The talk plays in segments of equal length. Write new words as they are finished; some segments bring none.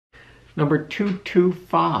Number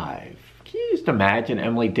 225. Can you just imagine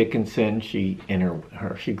Emily Dickinson? She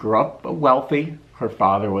grew up wealthy. Her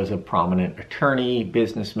father was a prominent attorney,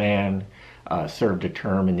 businessman, served a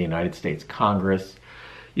term in the United States Congress.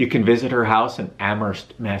 You can visit her house in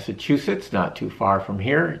Amherst, Massachusetts, not too far from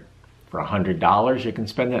here. For $100, you can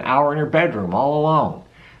spend an hour in her bedroom all alone.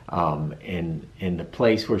 In the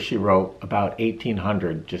place where she wrote about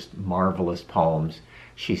 1,800 just marvelous poems.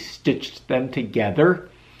 She stitched them together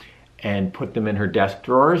and put them in her desk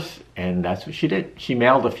drawers, and that's what she did. She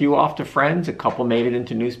mailed a few off to friends. A couple made it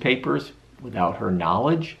into newspapers without her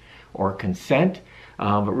knowledge or consent,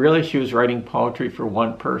 but really she was writing poetry for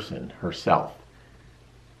one person, herself.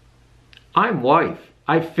 I'm wife.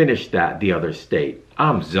 I finished that, the other state.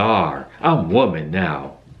 I'm czar. I'm woman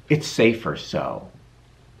now. It's safer so.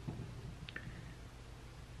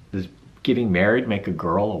 Does getting married make a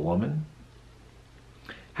girl a woman?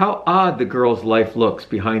 How odd the girl's life looks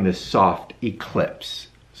behind this soft eclipse.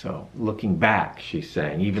 So looking back, she's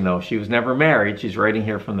saying, even though she was never married, she's writing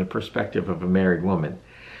here from the perspective of a married woman.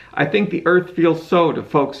 I think the earth feels so to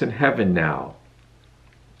folks in heaven now.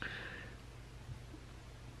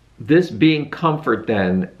 This being comfort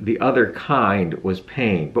then, the other kind was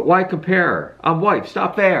pain. But why compare? I'm wife,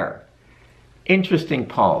 stop there. Interesting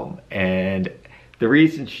poem. And the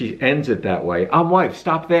reason she ends it that way, I'm wife,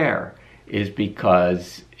 stop there, is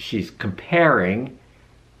because she's comparing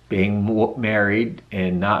being married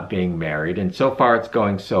and not being married. And so far it's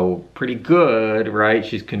going so pretty good, right?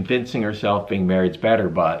 She's convincing herself being married's better,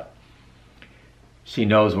 but she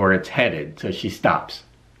knows where it's headed, so she stops.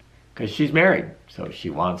 Because she's married, so she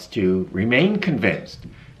wants to remain convinced.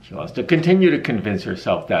 She wants to continue to convince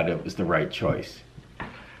herself that it was the right choice.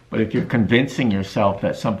 But if you're convincing yourself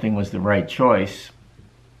that something was the right choice,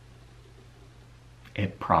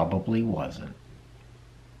 it probably wasn't.